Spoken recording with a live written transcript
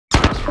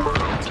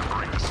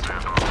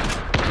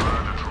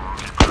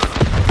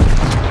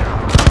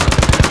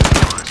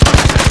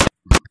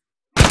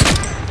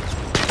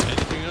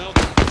Anything else?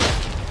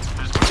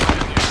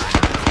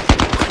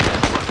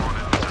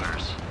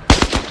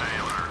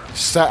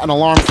 Set an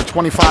alarm for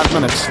 25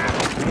 minutes.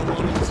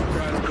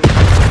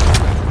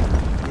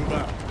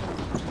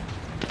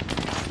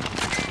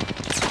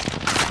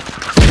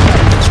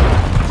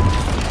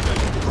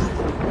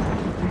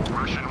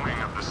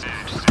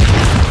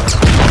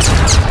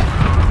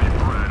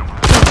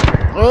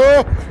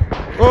 Oh!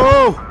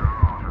 Oh!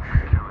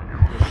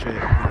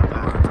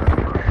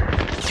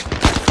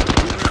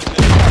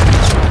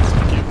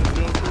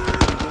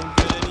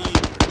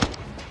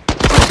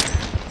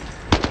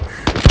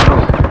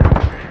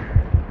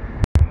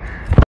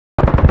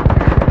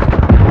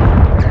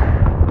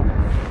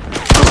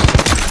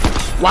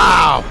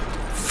 Wow!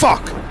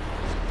 Fuck!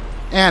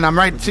 And I'm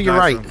right to your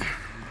right.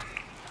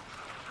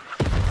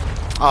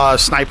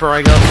 Sniper,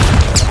 I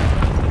guess.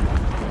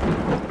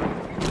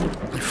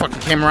 He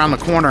fucking came around the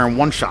corner and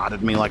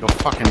one-shotted me like a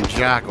fucking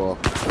jackal.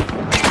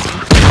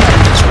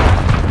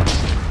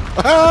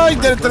 Oh, he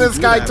did it to this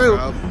guy too.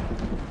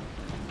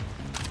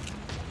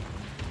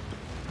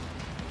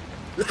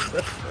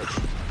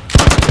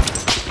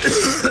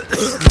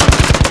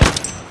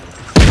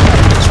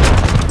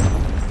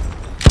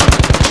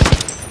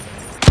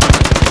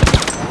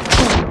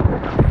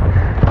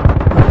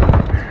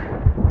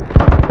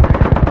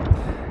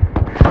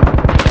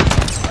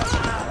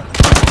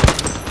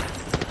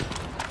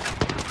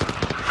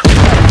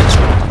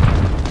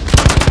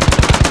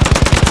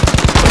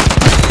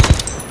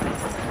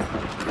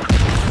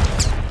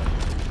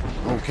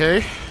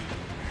 Okay.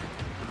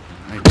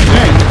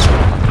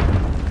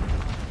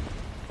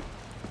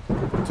 I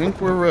think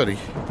we're ready.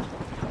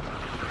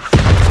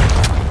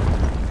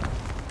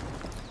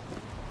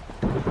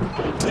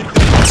 Take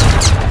that.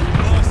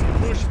 We must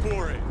push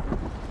for it.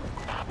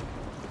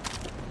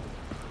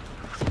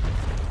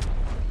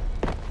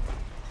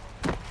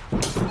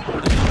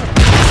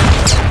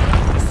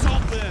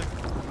 Assault them.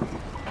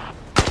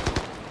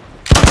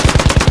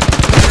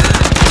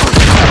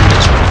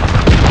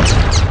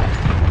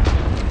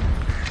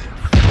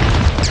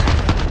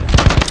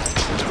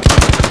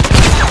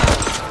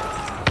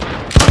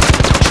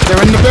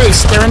 They're in the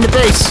base. They're in the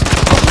base.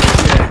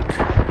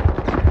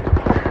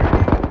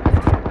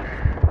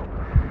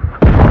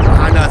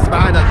 Behind us.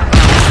 Behind us.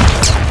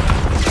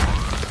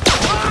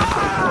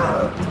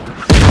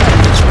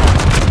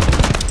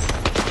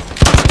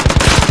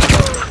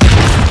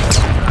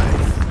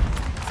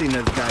 Nice. Seen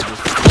this guy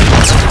just.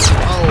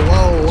 Whoa,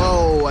 whoa,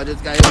 whoa! I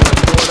just got hit with a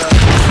mortar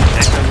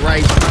at the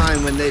right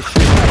time when they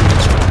shoot.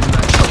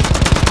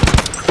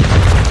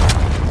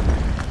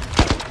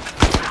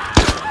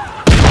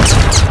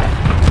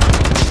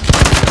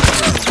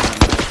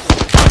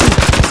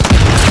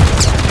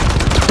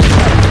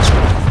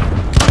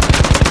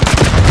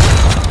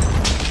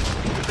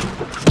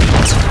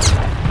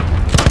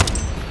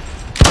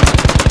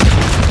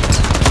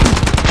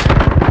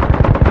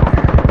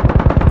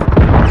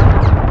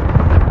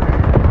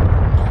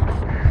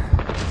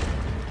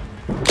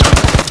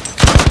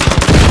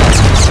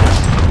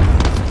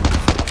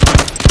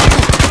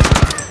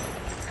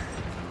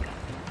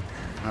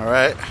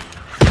 Alright.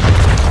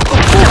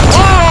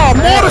 Oh!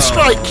 Mortar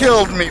strike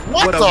killed me!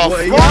 What the fuck?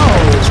 Yo,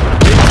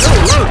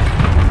 look!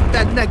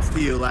 That next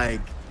to you, like...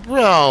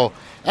 Bro.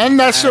 And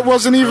that shit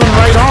wasn't even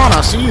right on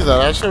us either.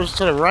 That shit was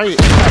to the right.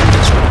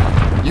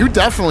 You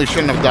definitely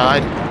shouldn't have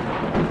died.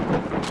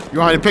 You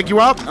want me to pick you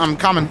up? I'm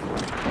coming.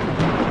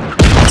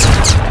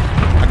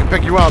 I can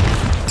pick you up.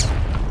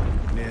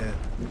 Yeah.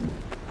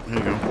 There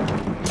you go.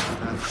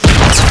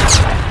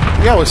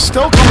 Yo, it's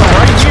still coming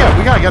right here.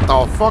 We gotta get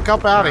the fuck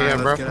up out of here,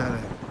 bro. Get out of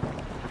here.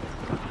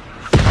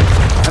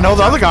 I know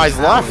the other guys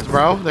left,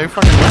 bro. They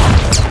fucking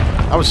left.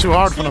 That was too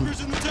hard for them.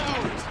 Sniper's in the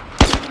towers.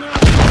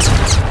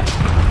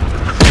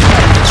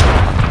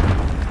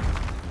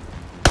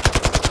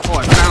 Oh,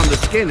 I found the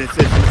skin. It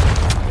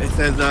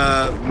says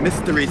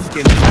mystery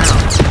skin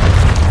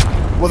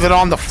found. Was it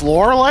on the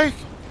floor, like?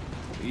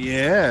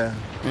 Yeah.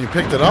 And you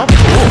picked it up?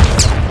 Cool.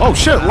 Oh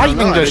shit,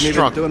 lightning I just didn't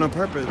struck. even do it on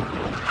purpose.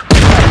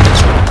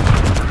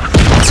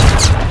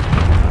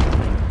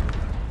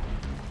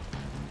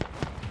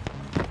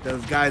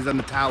 Those guys on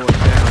the tower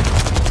down.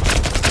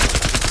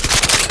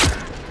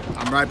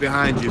 I'm right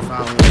behind you,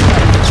 following you.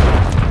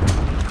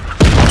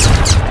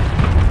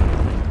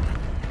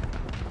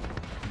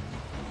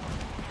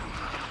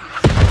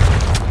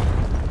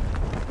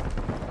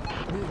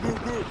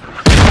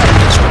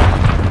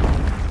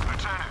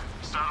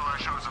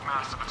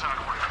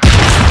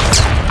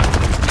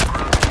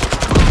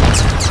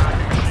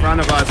 In front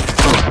of us.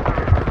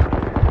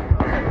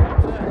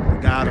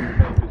 Got him.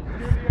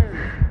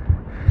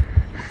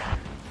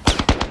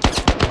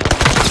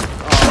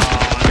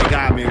 Oh, they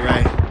got me,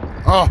 right?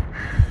 Oh,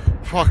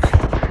 fuck.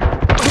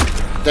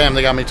 Damn,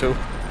 they got me too.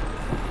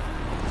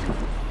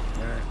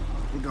 Alright,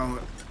 we're going a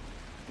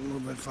little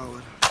bit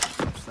forward.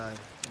 Upside.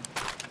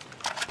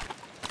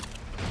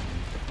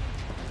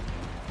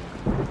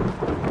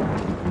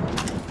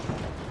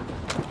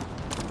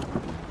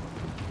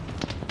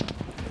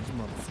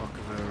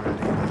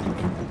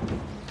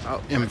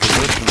 in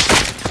position.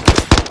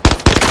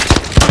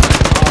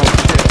 Oh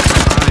shit!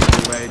 Behind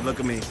you, Wade. Look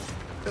at me.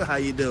 How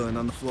you doing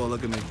on the floor?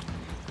 Look at me.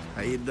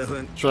 How you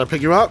doing? Should I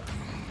pick you up?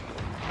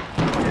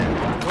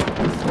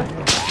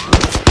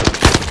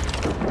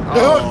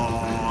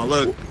 Oh,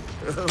 look.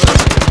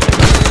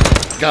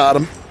 Got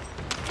him.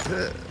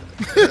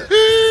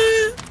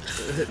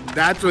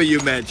 That's what you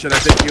meant. Should I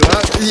pick you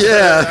up?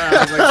 Yeah.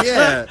 I was like,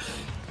 yeah.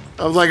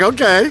 I was like,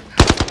 okay.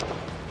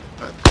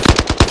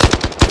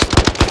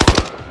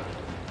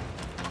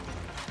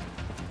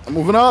 I'm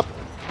moving up.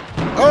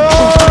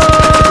 Oh!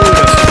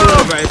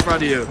 Two right in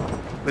front of you.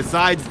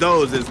 Besides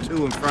those, there's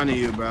two in front of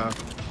you, bro.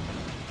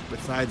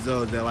 Besides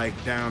those, they're like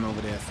down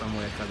over there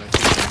somewhere. Cause I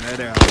see them. They're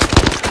there.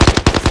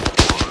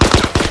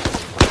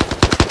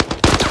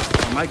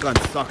 Oh, my gun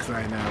sucks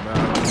right now, bro.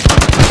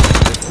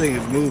 This thing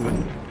is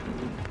moving.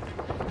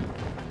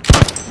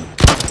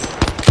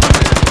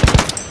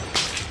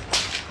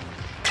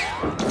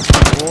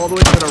 All the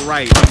way to the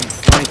right.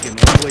 He's flanking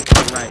all the way to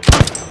the right.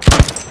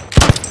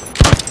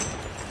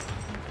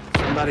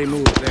 Somebody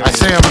move. There I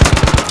see him.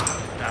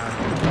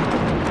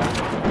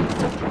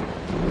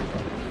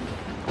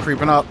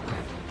 Creeping up.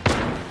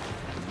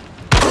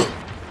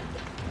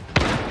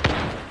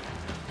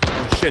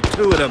 Oh shit,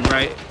 two of them,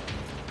 right?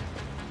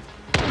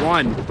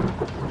 One.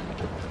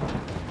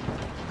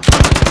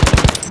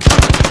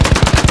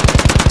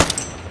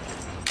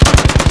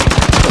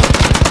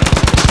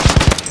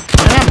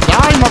 Damn,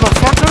 die,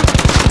 motherfucker!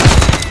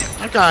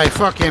 That guy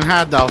fucking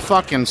had the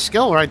fucking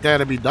skill right there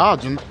to be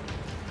dodging.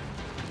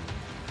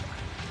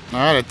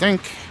 Alright, I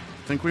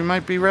think we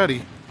might be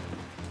ready.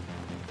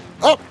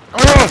 Oh!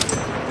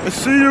 Oh! I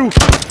see you!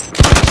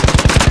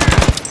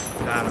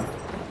 Got him.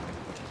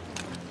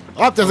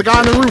 Oh, there's a guy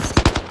on the roof!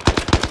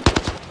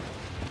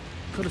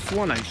 Could have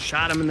sworn I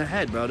shot him in the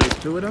head, bro. There's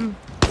two of them.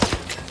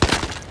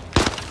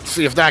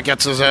 See if that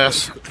gets his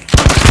ass.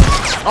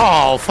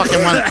 Oh, fucking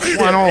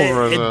went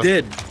over his ass. It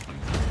did.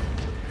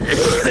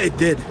 It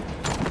did.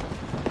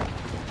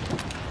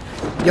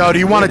 Yo, do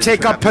you want to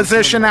take up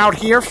position out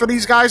here for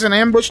these guys and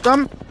ambush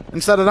them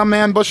instead of them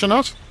ambushing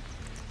us?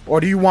 Or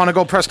do you want to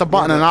go press the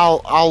button and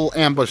I'll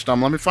ambush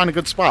them? Let me find a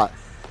good spot.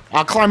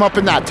 I'll climb up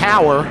in that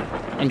tower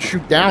and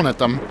shoot down at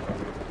them.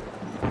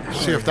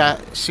 See if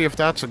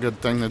that's a good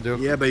thing to do.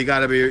 Yeah, but you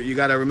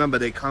gotta remember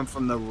they come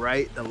from the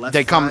right, the left.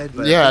 They come, side,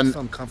 but yeah, and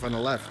some come from the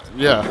left.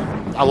 Yeah,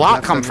 a lot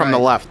Left come and from the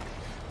right. left.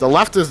 The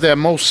left is their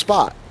most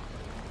spot.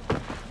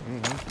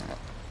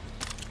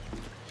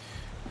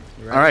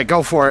 Right. All right,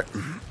 go for it.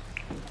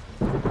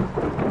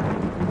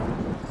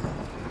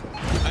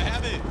 I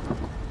have it.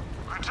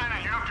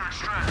 Lieutenant, you have to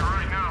extract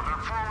right now. They're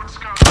forward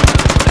scouts.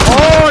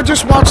 Oh, I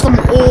just watched them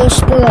all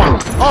spawn.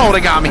 Oh, they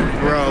got me.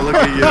 Bro, look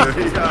at you.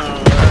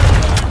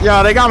 Yo,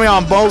 Yeah, they got me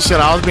on bullshit.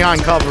 I was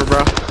behind cover,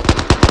 bro.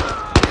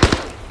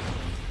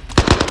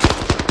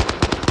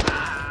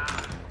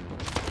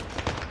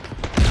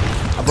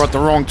 I brought the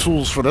wrong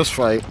tools for this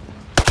fight.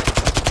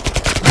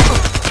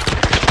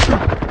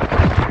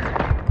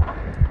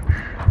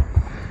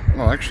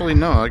 Oh, actually,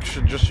 no. I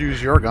should just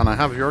use your gun. I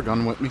have your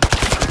gun with me.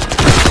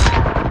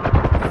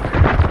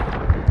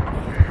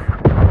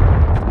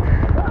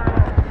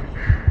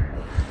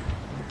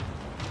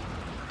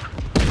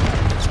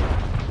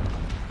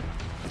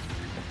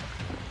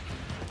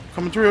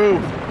 Coming through.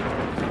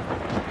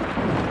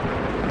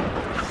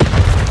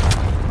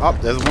 Oh,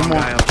 there's one more.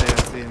 guy up there,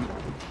 I see him.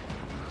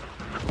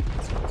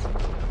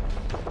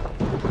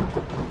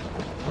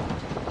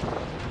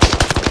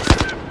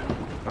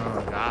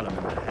 Oh, got him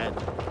in the head.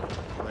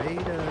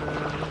 Later.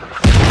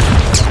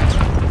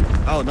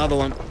 Oh, another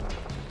one.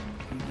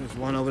 There's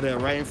one over there,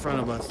 right in front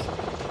of us.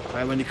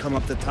 Right when you come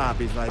up the top,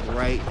 he's like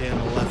right there on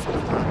the left of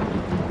the top.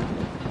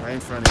 Right in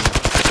front of you.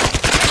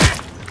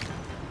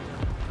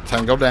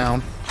 Tango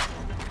down.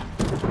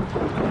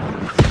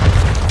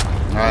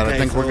 Alright, Okay, I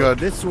think so we're good.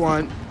 This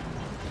one,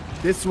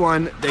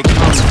 they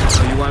come.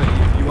 So you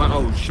want?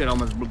 Oh shit! I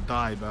almost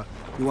died, bro.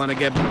 You want to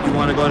go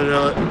to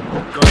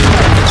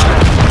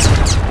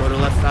the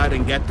left side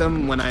and get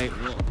them when I.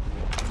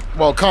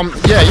 Well, come.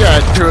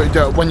 Yeah.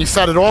 Do, when you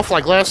set it off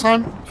like last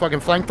time, fucking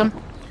flank them.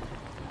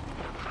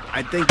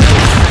 I think that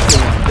was the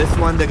second one. This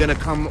one, they're gonna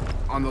come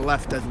on the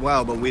left as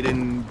well, but we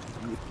didn't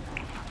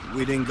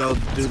go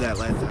do that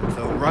last time.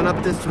 So run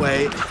up this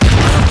way, run up to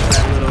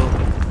that little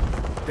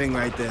thing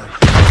right there.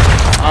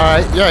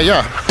 Alright,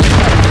 yeah.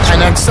 And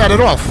then set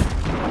it off.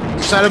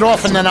 Set it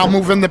off and then I'll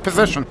move into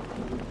position.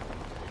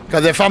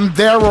 Because if I'm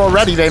there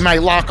already, they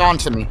might lock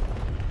onto me.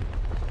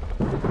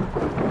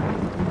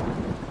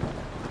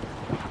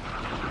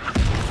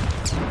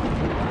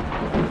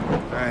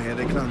 Alright, here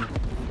they come.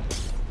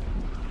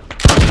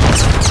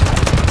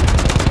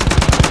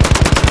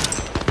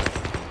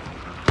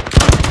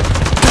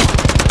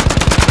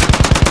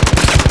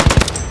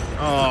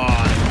 Oh,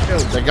 I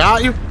killed They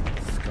got you?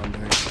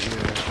 Scumbag.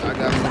 Yeah, I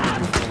got him.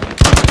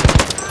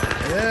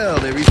 Hell,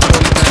 they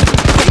respawned back to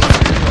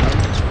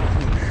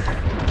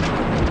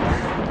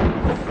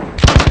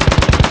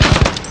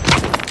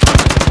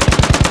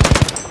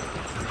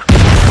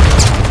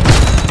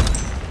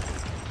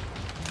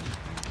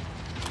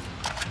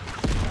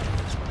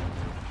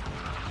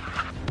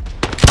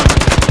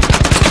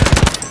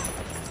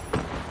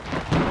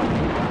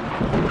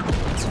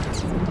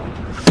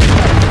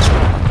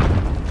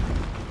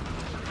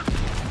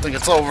think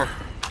it's over.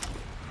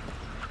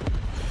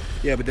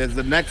 Yeah, but there's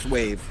the next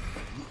wave.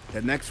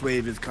 The next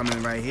wave is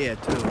coming right here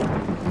too.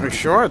 Are you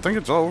sure? I think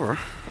it's over.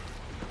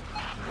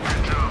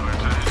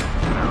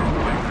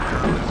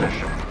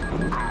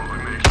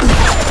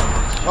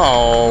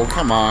 Oh,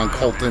 come on,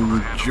 Colton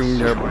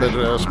Jr.,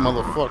 bitch-ass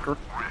motherfucker.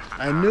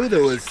 I knew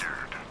there was...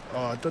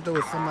 Oh, I thought there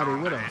was somebody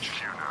with us.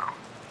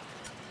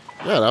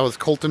 Yeah, that was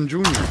Colton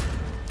Jr.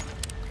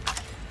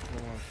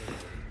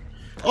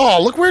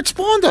 Oh, look where it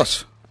spawned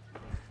us!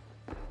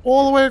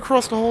 All the way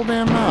across the whole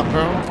damn map,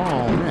 bro.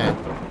 Oh, man.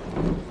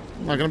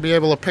 I'm not gonna be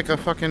able to pick a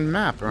fucking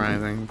map or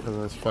anything because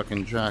of this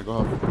fucking jag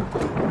off.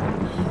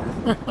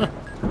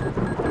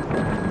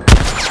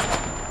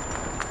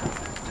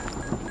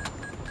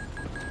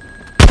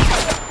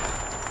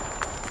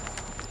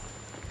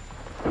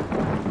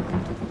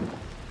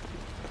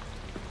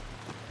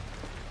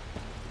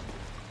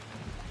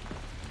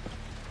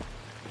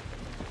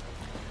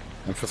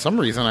 And for some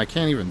reason, I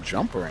can't even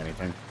jump or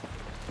anything.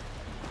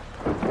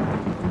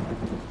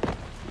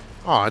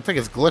 Oh, I think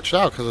it's glitched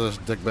out because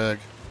of this dickbag.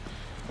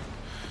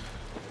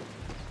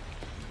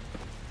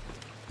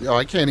 Yo,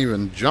 I can't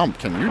even jump.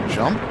 Can you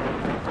jump?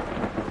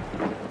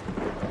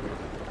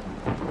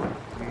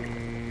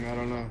 I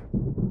don't know.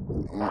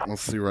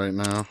 Let's see right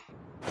now.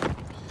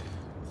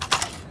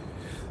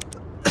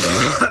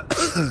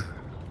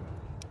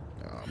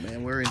 Oh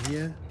man, we're in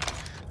here?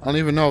 I don't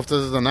even know if this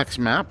is the next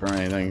map or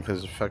anything,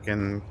 because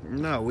fucking...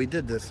 No, we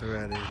did this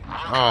already.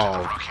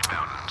 Oh.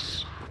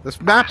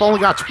 This map only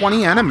got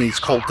 20 enemies,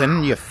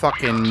 Colton, you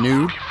fucking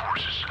noob.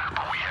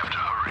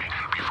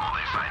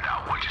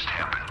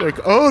 Like,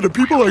 oh, the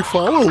people I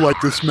follow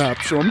like this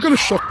map, so I'm gonna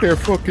suck their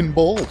fucking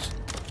balls.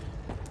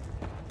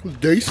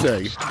 They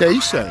say.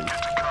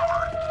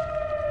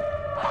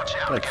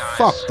 Like,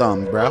 fuck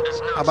them, bro.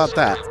 How about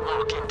that?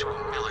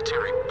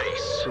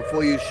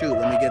 Before you shoot,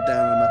 let me get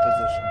down in my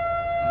position.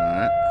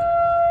 Alright.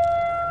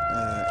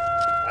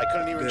 I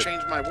couldn't even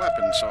change my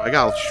weapon, so I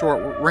got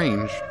short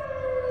range.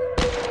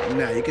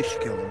 Nah, you can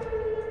kill him.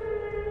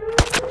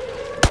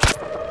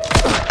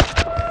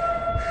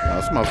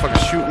 This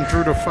motherfucker's shooting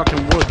through the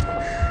fucking wood.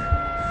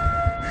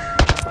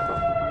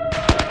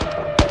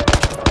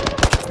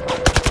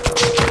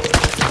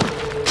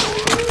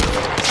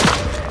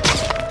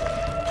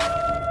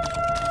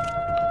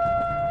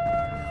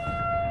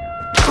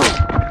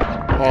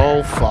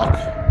 Oh, fuck.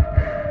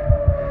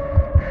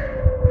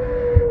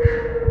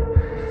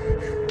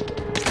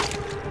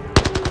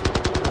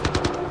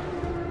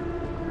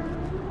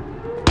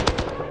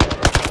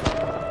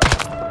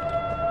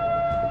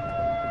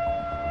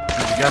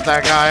 Did you get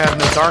that guy out in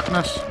the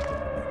darkness?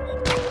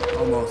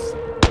 Almost.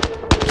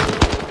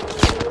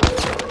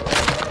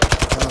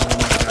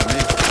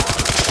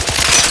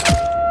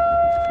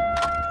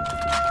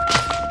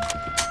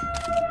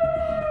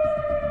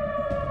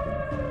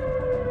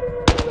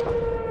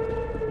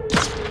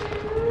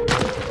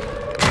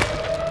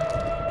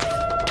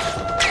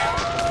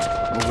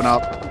 Moving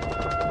up.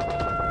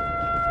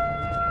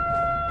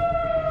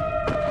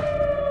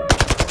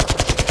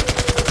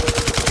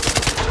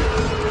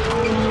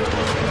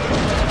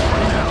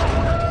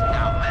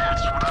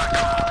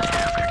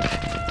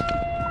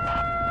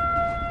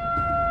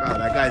 Wow,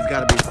 that guy's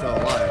gotta be still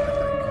alive, I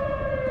think.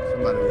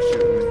 Somebody was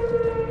shooting me.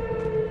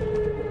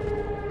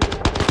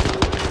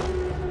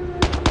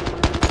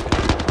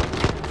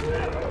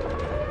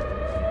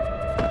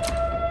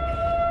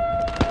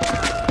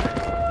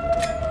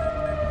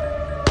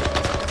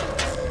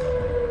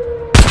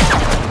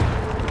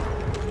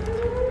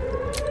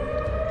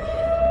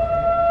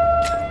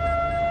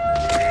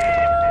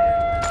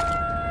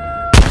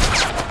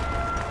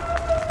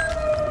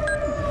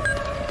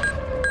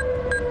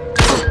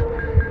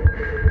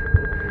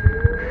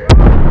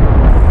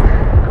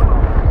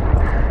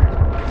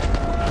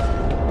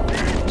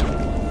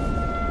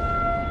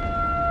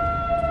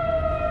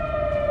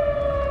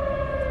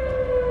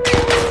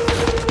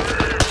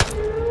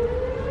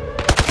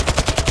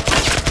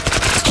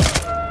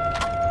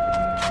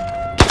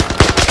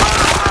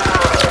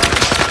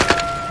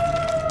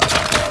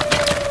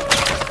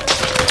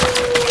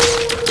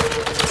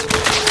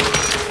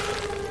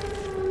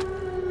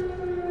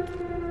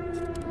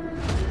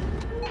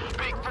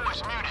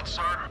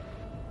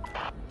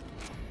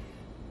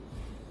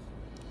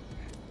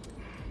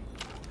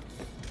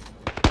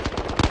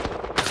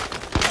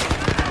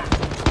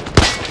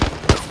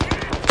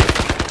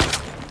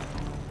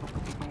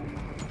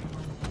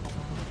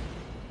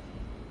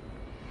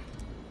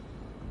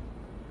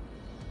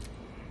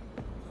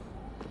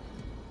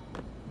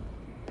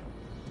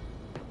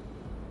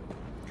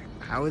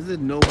 How is it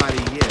nobody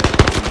here?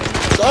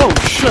 Oh,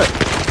 shit.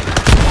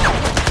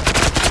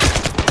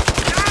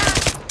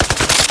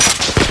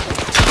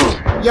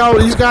 Yo,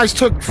 these guys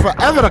took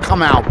forever to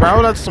come out,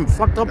 bro. That's some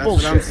fucked up That's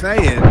bullshit. what I'm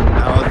saying.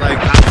 I was like,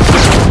 how is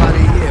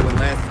nobody here when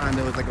last time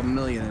there was like 1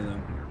 million of them?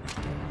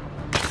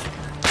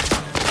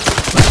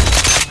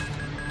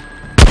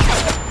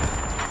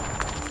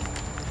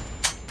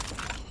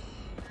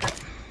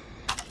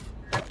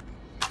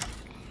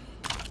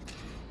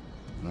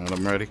 Alright,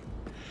 I'm ready.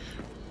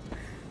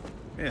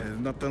 Yeah, there's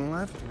nothing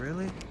left,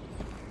 really.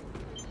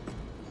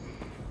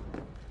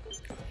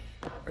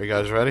 Are you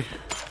guys ready?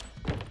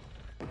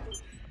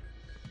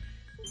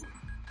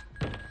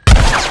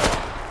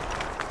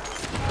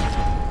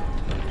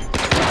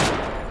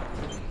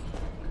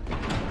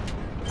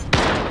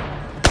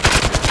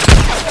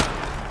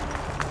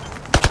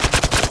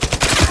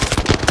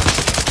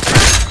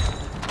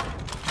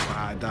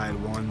 I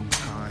died one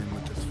time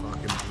with this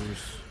fucking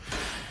Bruce.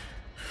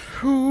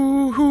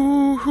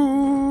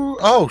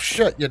 Oh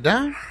shit, you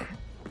down?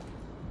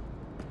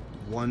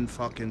 One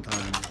fucking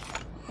time.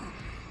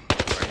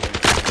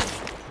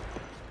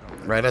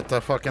 Right at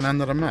the fucking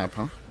end of the map,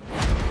 huh?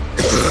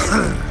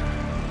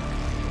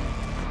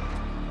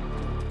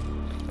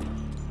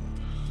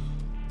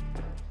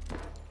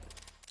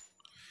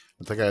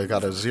 I think I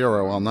got a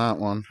 0 on that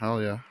one.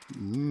 Hell yeah.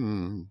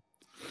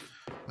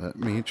 Let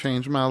me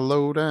change my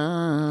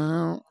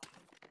loadout.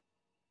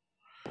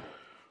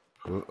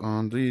 Put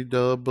on the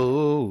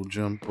double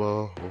jump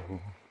ball.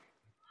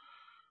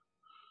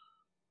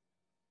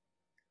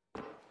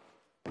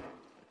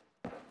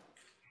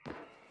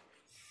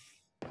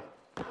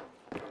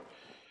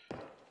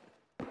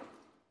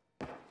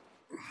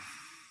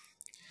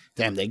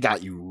 Damn, they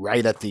got you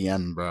right at the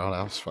end, bro.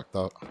 That was fucked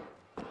up.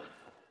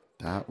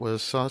 That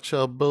was such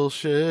a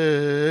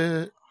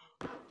bullshit.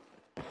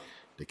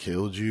 They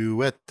killed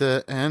you at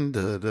the end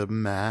of the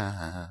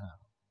map.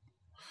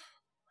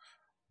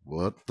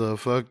 What the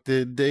fuck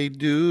did they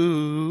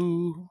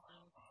do?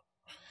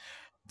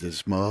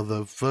 This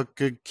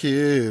motherfucker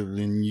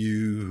killing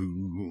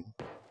you.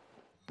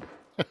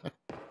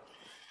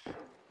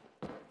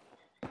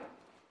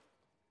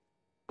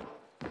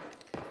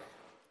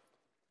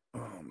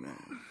 Oh,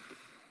 man.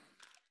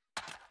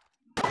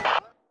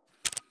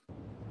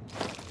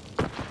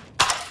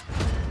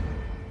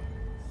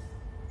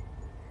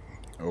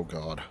 Oh,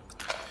 God.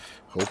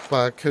 Hope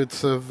I could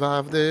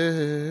survive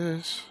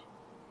this.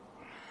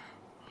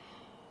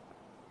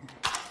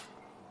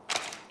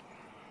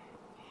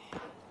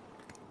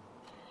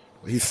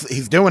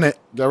 He's doing it.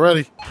 Get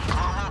ready.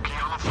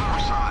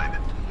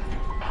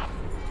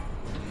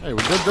 Hey,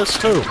 we did this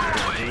too.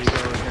 Here we go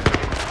again.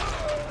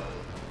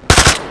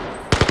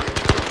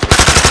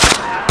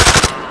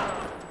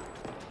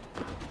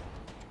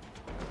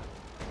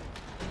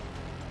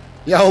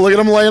 Yo, look at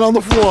him laying on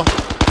the floor.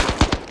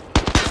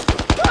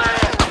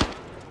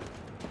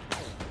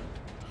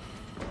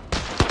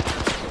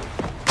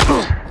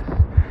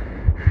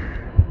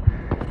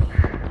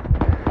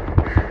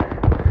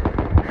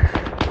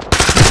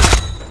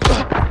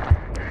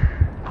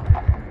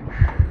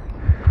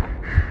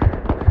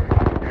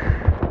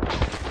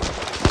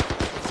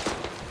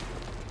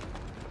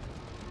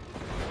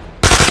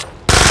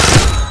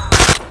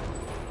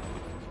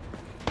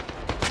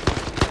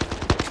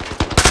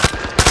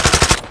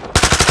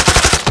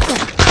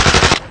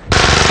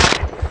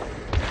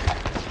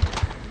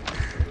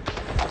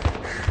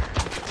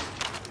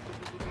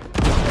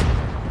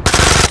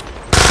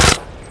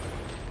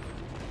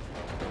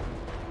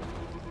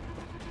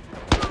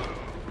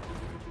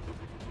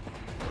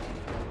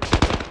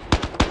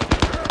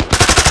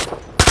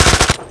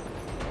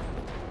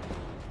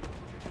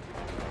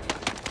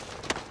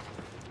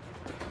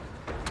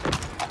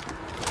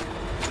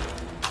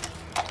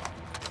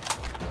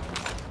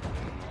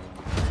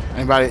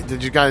 Anybody,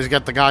 did you guys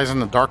get the guys in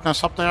the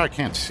darkness up there? I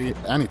can't see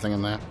anything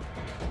in there.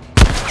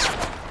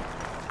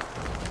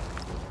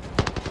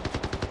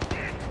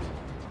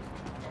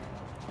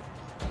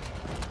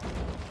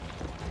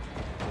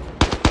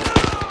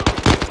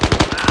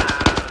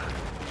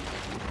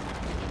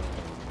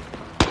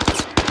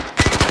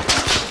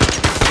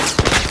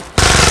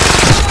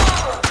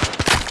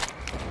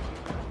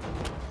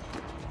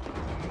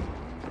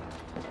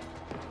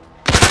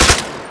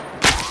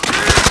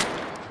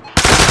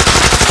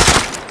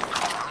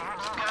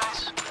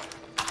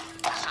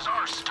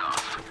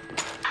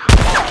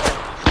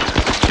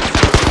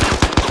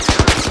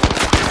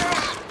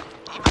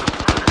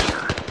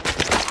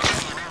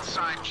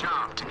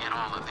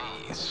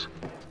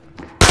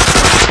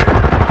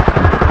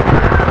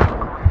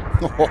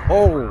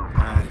 Oh,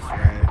 Nice,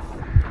 right?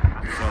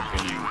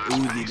 Fucking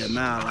Uzi them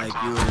out like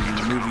you in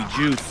the movie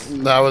Juice.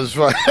 that was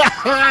fun.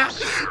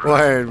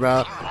 Word,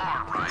 bro.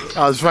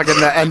 I was fucking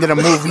the end of the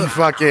movie,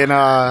 fucking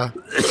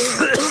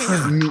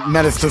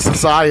Menace to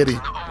Society.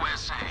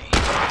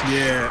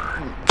 Yeah.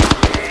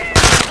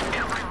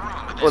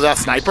 Was that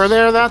sniper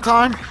there that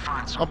time?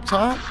 Up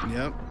top?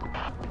 Yep.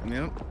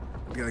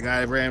 The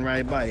guy ran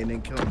right by and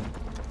didn't kill him.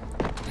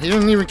 He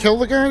didn't even kill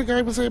the guy? The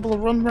guy was able to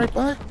run right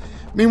by?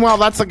 Meanwhile,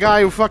 that's the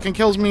guy who fucking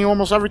kills me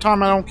almost every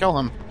time I don't kill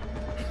him.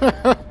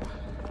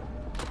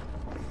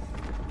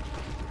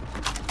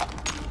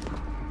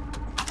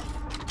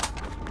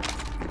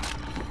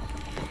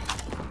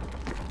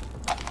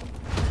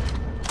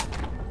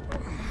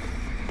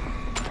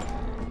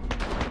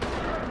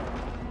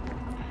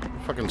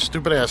 Fucking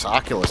stupid ass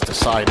Oculus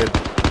decided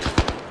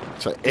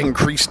to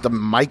increase the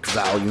mic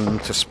volume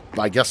to,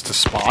 I guess, to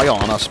spy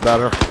on us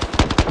better.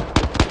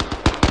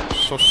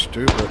 So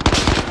stupid.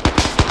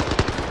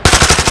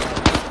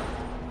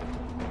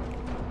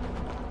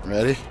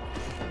 Ready?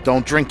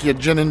 Don't drink your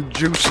gin and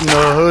juice in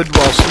the hood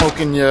while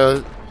smoking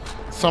your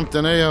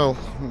something ale.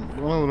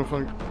 Whatever the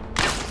fuck.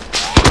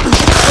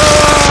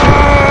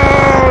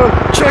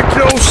 Oh, check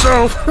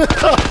yourself.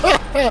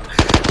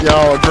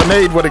 Yo, a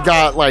grenade would have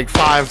got like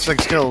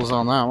 5-6 kills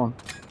on that one.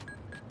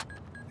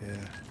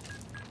 Yeah.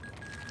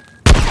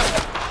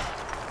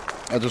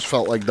 I just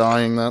felt like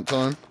dying that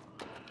time.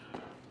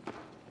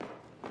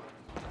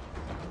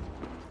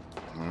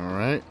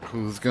 Alright,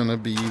 who's gonna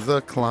be the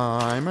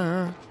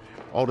climber?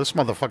 Oh, this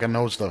motherfucker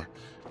knows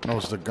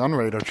the gun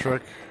raider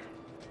trick.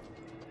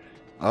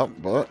 Oh,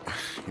 but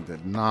he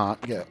did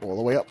not get all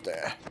the way up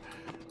there.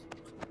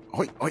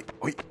 Oi, oi,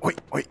 oi, oi,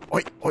 oi,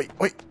 oi, oi,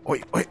 oi, oi,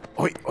 oi,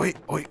 oi, oi,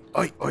 oi,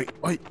 oi, oi,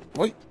 oi,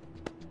 oi.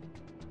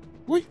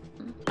 Oi.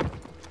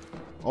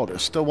 Oh,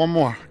 there's still one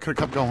more. Could've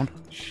kept going.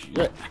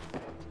 Shit.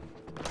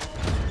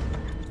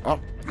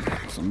 Oh,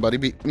 somebody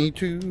beat me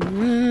to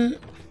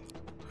it.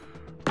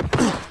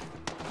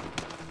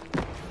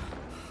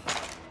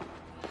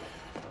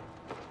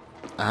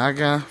 I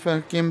got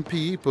fucking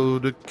people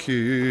to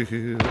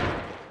kill.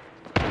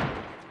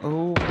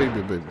 Oh,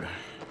 baby, baby.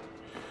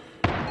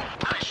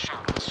 Nice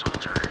shot,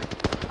 soldier.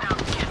 Now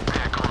get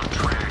back on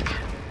track.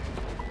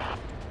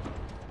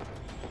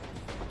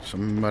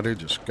 Somebody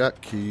just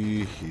got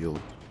killed.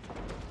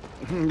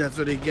 That's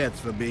what he gets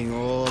for being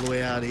all the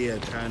way out here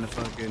trying to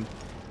fucking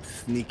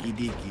sneaky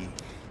deaky.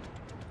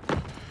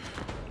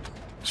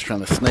 Just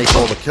trying to snake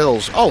all the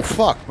kills. Oh,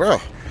 fuck,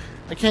 bro.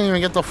 I can't even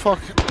get the fuck.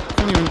 I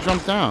can't even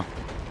jump down.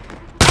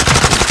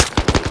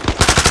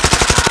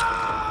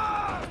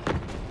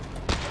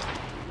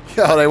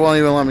 Yo, they won't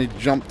even let me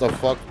jump the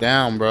fuck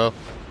down, bro.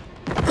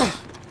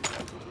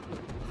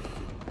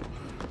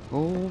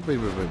 Oh, baby,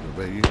 baby,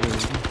 baby.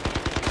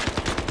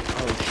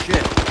 Oh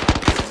shit.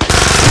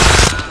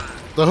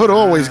 The hood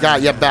always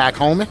got your back,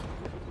 homie.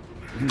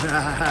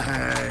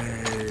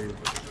 Nice.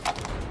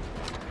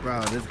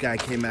 Bro, this guy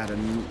came out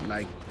and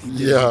like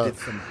he did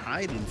some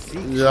hide and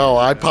seek. Yo,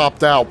 I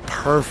popped out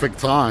perfect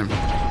time.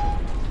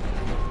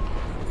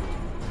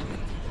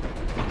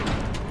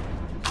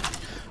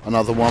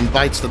 Another one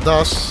bites the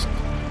dust.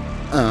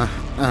 Yeah,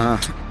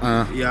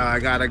 I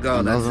gotta go.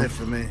 Another- That's it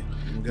for me.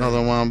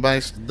 Another one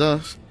bites the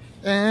dust.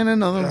 And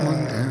another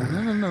one down.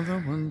 And another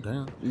one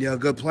down. Yo,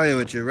 good playing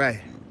with you,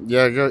 Ray.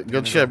 Yeah,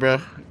 good shit,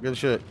 bro. Good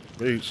shit.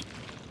 Peace.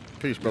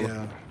 Peace, brother.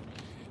 Yeah.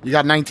 You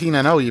got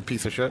 19-0, you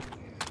piece of shit.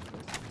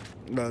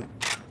 Look.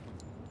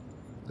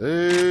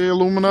 Hey,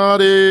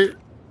 Illuminati.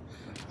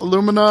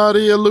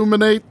 Illuminati,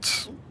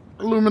 illuminate.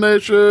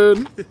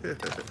 Illumination.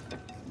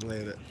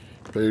 Later.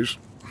 Peace.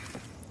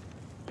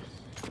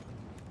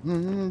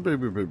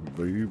 Baby, baby,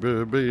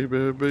 baby,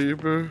 baby,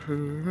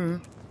 baby.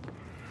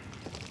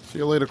 See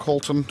you later,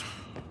 Colton.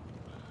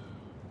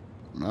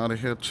 I'm out of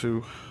here,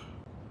 too.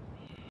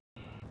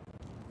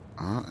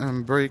 I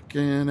am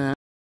breaking out.